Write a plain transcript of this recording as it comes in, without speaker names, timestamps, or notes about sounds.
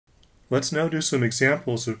Let's now do some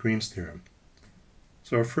examples of Green's theorem.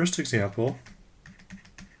 So our first example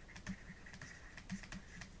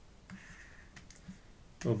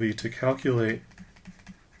will be to calculate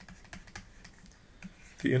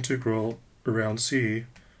the integral around C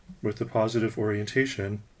with the positive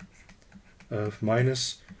orientation of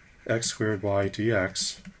minus x squared y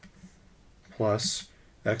dx plus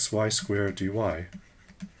xy squared dy,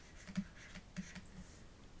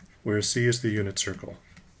 where C is the unit circle.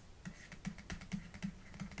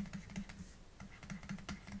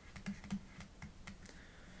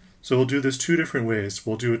 So we'll do this two different ways.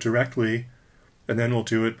 We'll do it directly, and then we'll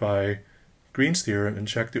do it by Green's theorem and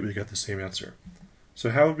check that we get the same answer.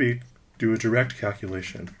 So how would we do a direct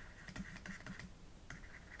calculation?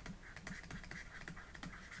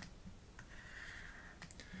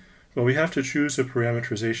 Well, we have to choose a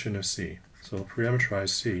parameterization of C. So we'll parameterize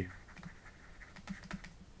C.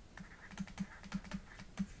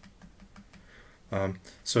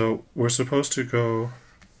 So we're supposed to go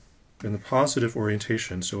in the positive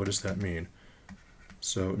orientation. So what does that mean?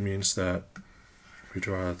 So it means that if we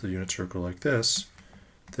draw out the unit circle like this,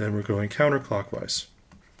 then we're going counterclockwise.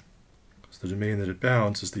 Because the domain that it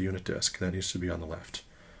bounds is the unit disk. That needs to be on the left.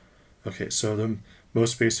 Okay, so the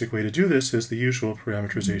most basic way to do this is the usual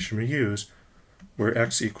parameterization we use, where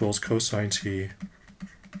x equals cosine t,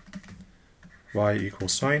 y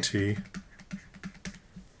equals sine t,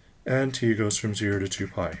 and t goes from 0 to 2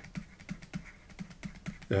 pi.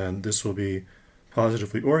 And this will be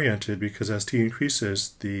positively oriented because as t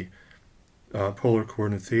increases, the polar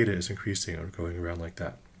coordinate theta is increasing or going around like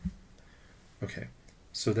that. Okay,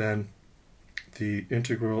 so then the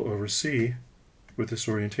integral over C with this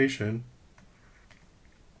orientation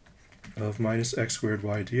of minus x squared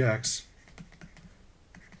y dx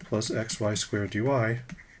plus xy squared dy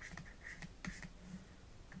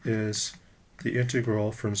is the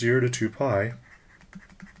integral from 0 to 2 pi,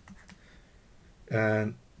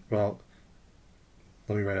 and, well,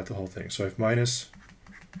 let me write out the whole thing. So I have minus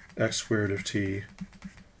x squared of t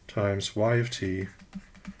times y of t,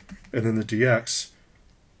 and then the dx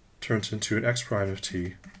turns into an x prime of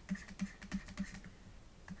t,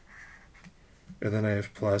 and then I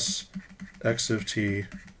have plus x of t,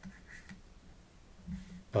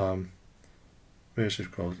 maybe I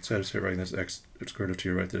should call it, instead of writing this x squared of t,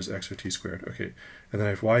 right, there's x of t squared, okay, and then I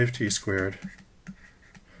have y of t squared,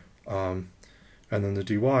 and then the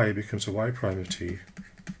dy becomes a y prime of t,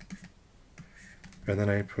 and then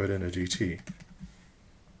I put in a dt,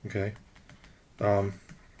 okay.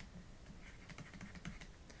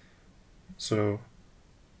 So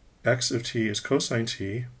x of t is cosine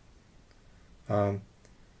t,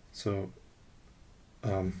 so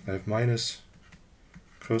I have minus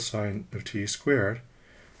cosine of t squared,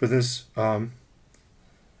 but this,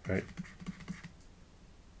 right,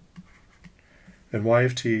 and y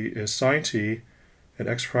of t is sine t, and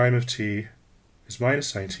x prime of t is minus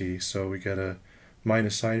sine t, so we get a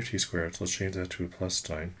minus sine of t squared, so let's change that to a plus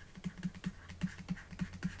sign.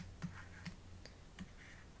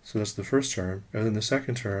 So that's the first term, and then the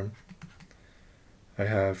second term, I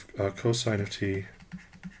have cosine of t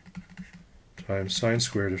times sine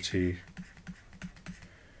squared of t,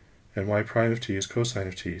 and y prime of t is cosine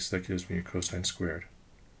of t, so that gives me a cosine squared.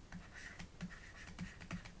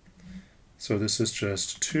 So this is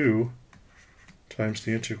just 2 times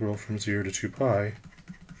the integral from 0 to 2 pi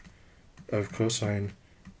of cosine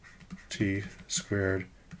t squared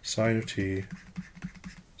sine of t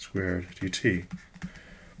squared dt.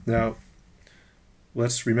 Now,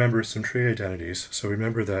 let's remember some trait identities. So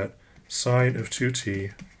remember that sine of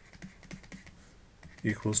 2t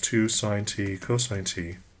equals 2 sine t cosine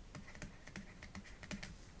t.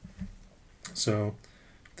 So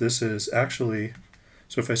this is actually,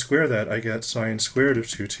 so if I square that, I get sine squared of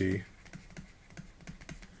 2t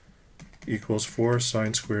equals 4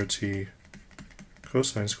 sine squared t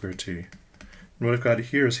cosine squared t. And what I've got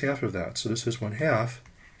here is half of that. So this is 1/2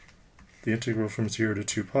 the integral from 0 to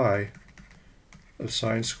 2 pi of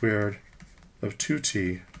sine squared of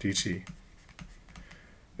 2t dt.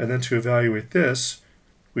 And then to evaluate this,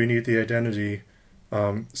 we need the identity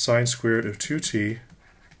sine squared of 2t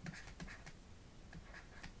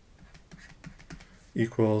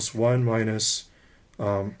equals 1 minus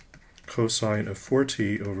cosine of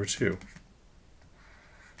 4t over 2.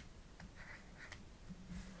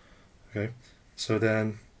 Okay, so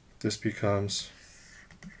then this becomes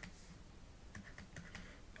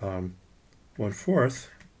 1/4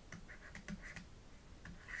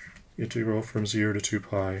 integral from 0 to 2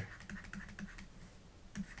 pi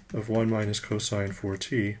of 1 minus cosine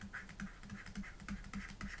 4t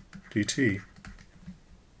dt.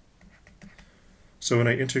 So when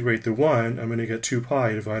I integrate the 1, I'm going to get 2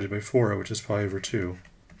 pi divided by 4, which is pi over 2.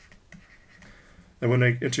 And when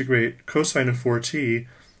I integrate cosine of 4t,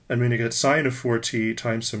 I'm going to get sine of 4t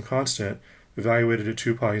times some constant evaluated at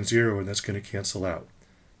 2 pi and 0, and that's going to cancel out.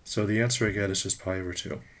 So the answer I get is just pi over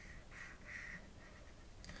 2.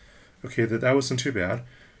 Okay, that wasn't too bad.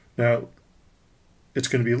 Now, it's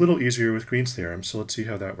going to be a little easier with Green's theorem, so let's see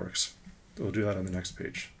how that works. We'll do that on the next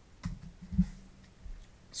page.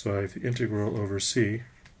 So I have the integral over c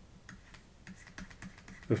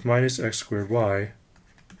of minus x squared y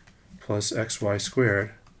plus xy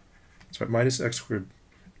squared, sorry, minus x squared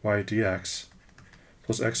y dx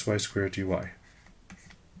plus xy squared dy.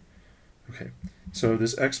 Okay, so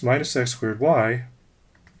this x minus x squared y,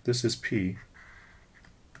 this is p.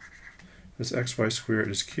 This xy squared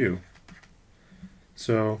is q.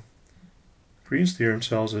 So Green's theorem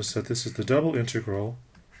tells us that this is the double integral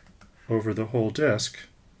over the whole disk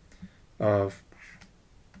of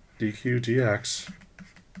dq dx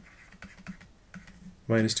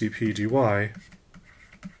minus dp dy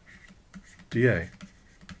dA.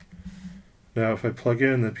 Now if I plug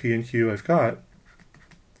in the p and q I've got,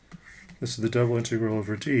 this is the double integral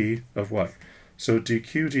over d of what? So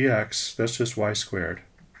dq dx, that's just y squared.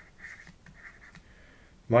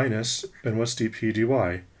 Minus, and what's dp dy?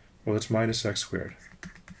 Well, it's minus x squared.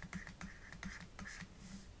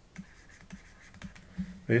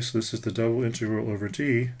 Okay, so this is the double integral over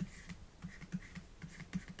d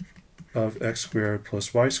of x squared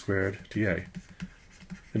plus y squared dA.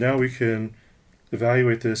 And now we can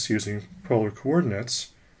evaluate this using polar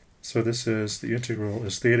coordinates. So this is the integral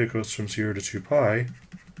as theta goes from 0 to 2 pi,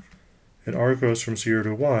 and r goes from 0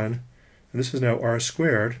 to 1, and this is now r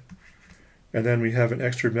squared, and then we have an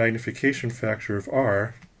extra magnification factor of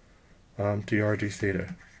r, dr d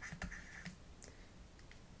theta.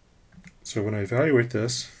 So when I evaluate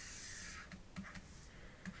this,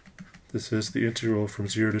 this is the integral from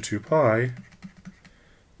 0 to 2 pi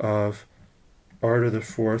of r to the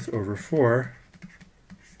 4th over 4,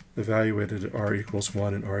 evaluated at r equals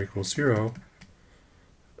 1 and r equals 0,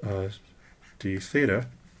 d theta.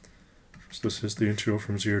 So this is the integral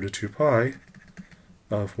from 0 to 2 pi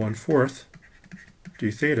of 1/4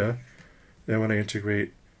 d theta, and when I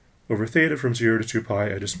integrate over theta from 0 to 2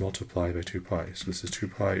 pi, I just multiply by 2 pi. So this is 2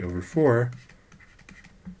 pi over 4,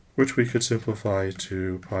 which we could simplify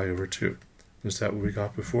to pi over 2. Is that what we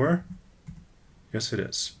got before? Yes, it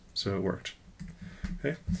is. So it worked.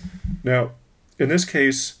 Okay. Now, in this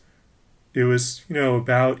case, it was,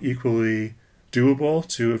 about equally doable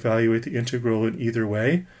to evaluate the integral in either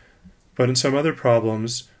way, but in some other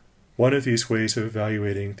problems, one of these ways of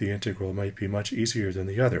evaluating the integral might be much easier than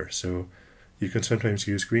the other. So you can sometimes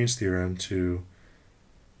use Green's theorem to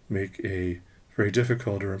make a very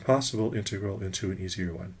difficult or impossible integral into an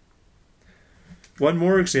easier one. One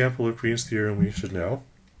more example of Green's theorem we should know.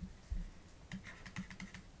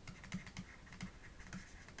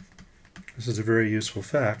 This is a very useful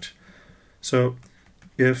fact. So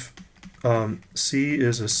if C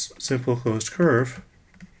is a simple closed curve,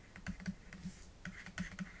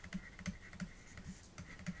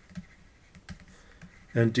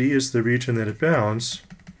 and D is the region that it bounds,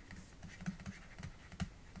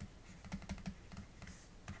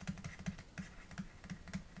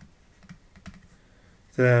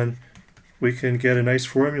 then we can get a nice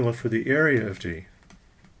formula for the area of D.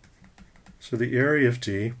 So the area of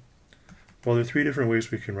D, well, there are three different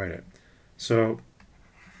ways we can write it. So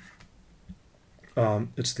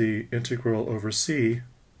it's the integral over C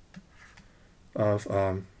of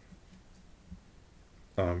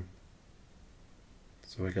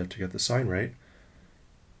so I got to get the sign right,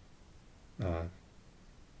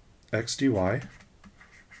 x dy,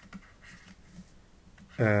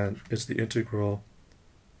 and it's the integral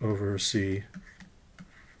over C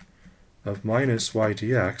of minus y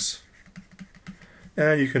dx,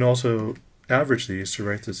 and you can also average these to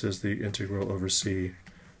write this as the integral over C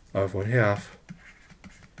of 1/2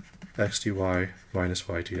 x dy minus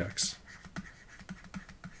y dx.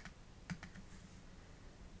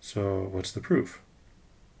 So what's the proof?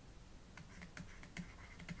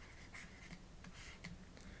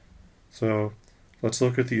 So let's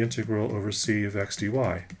look at the integral over C of x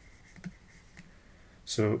dy.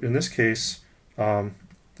 So in this case,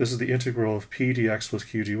 this is the integral of p dx plus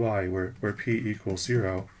q dy, where p equals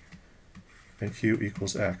 0 and q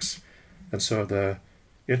equals x. And so the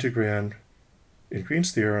integrand in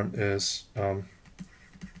Green's theorem is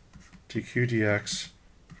dq dx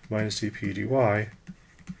minus dp dy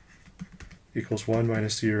equals 1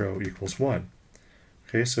 minus 0 equals 1.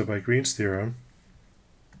 Okay, so by Green's theorem,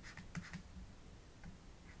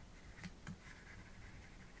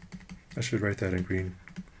 I should write that in green,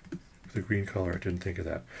 with a green color. I didn't think of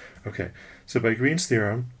that. Okay, so by Green's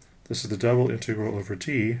theorem, this is the double integral over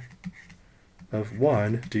d of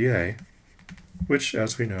 1 dA, which,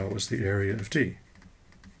 as we know, was the area of D.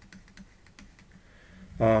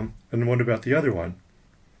 And what about the other one?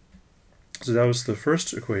 So that was the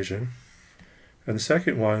first equation. And the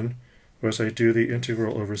second one was I do the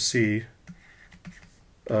integral over c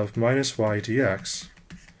of minus y dx.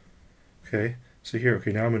 Okay, so here,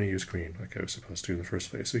 okay, now I'm going to use green like I was supposed to in the first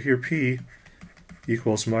place. So here p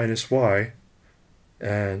equals minus y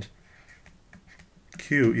and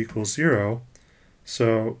q equals 0.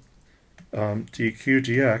 So dq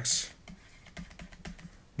dx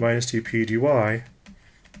minus dp dy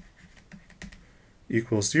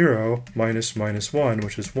equals 0 minus minus 1,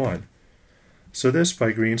 which is 1. So this,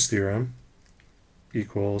 by Green's theorem,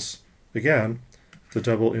 equals, again, the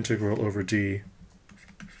double integral over d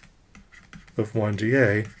of 1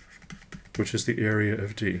 dA, which is the area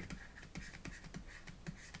of D.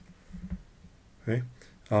 Okay,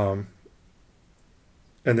 and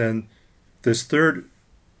then this third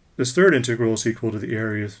integral is equal to the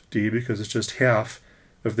area of D because it's just half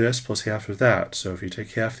of this plus half of that. So if you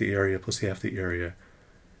take half the area plus half the area,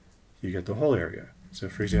 you get the whole area. So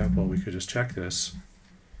for example, we could just check this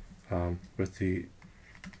with the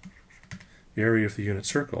area of the unit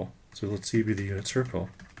circle. So let C be the unit circle.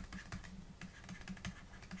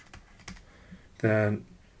 Then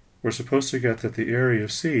we're supposed to get that the area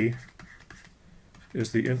of C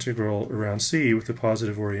is the integral around C with the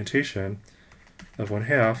positive orientation of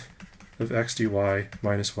 1/2 of x dy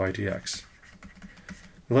minus y dx.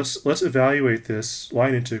 Let's evaluate this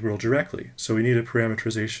line integral directly. So we need a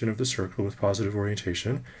parameterization of the circle with positive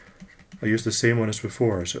orientation. I'll use the same one as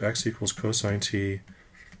before. So x equals cosine t,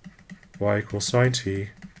 y equals sine t,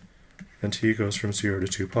 and t goes from 0 to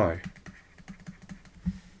 2 pi.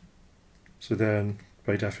 So then,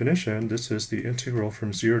 by definition, this is the integral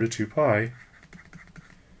from 0 to 2 pi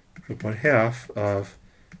of 1/2 of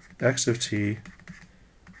x of t,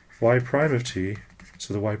 y prime of t,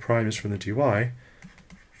 so the y prime is from the dy,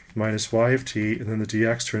 minus y of t, and then the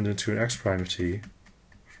dx turned into an x prime of t,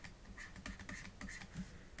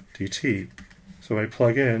 dt. So I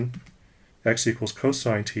plug in x equals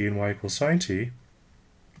cosine t and y equals sine t.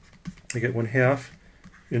 I get 1/2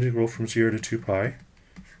 integral from 0 to 2 pi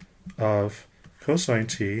of cosine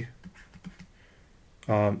t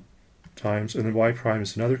times, and then y prime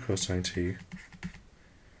is another cosine t,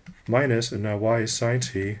 minus, and now y is sine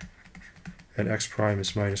t, and x prime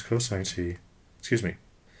is minus cosine t, excuse me,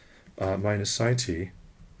 minus sine t,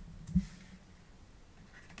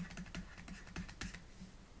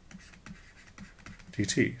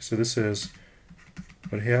 dt. So this is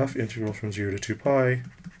 1/2 integral from 0 to 2 pi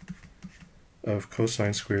of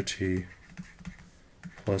cosine squared t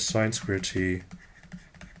plus sine squared t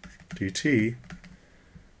dt,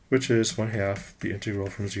 which is 1/2 the integral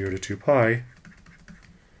from 0 to 2 pi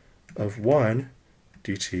of 1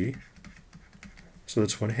 dt. So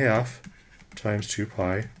that's 1/2 times 2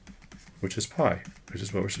 pi, which is pi, which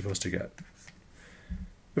is what we're supposed to get.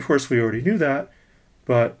 Of course, we already knew that,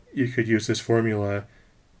 but you could use this formula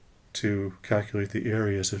to calculate the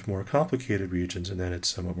areas of more complicated regions, and then it's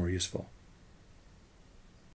somewhat more useful.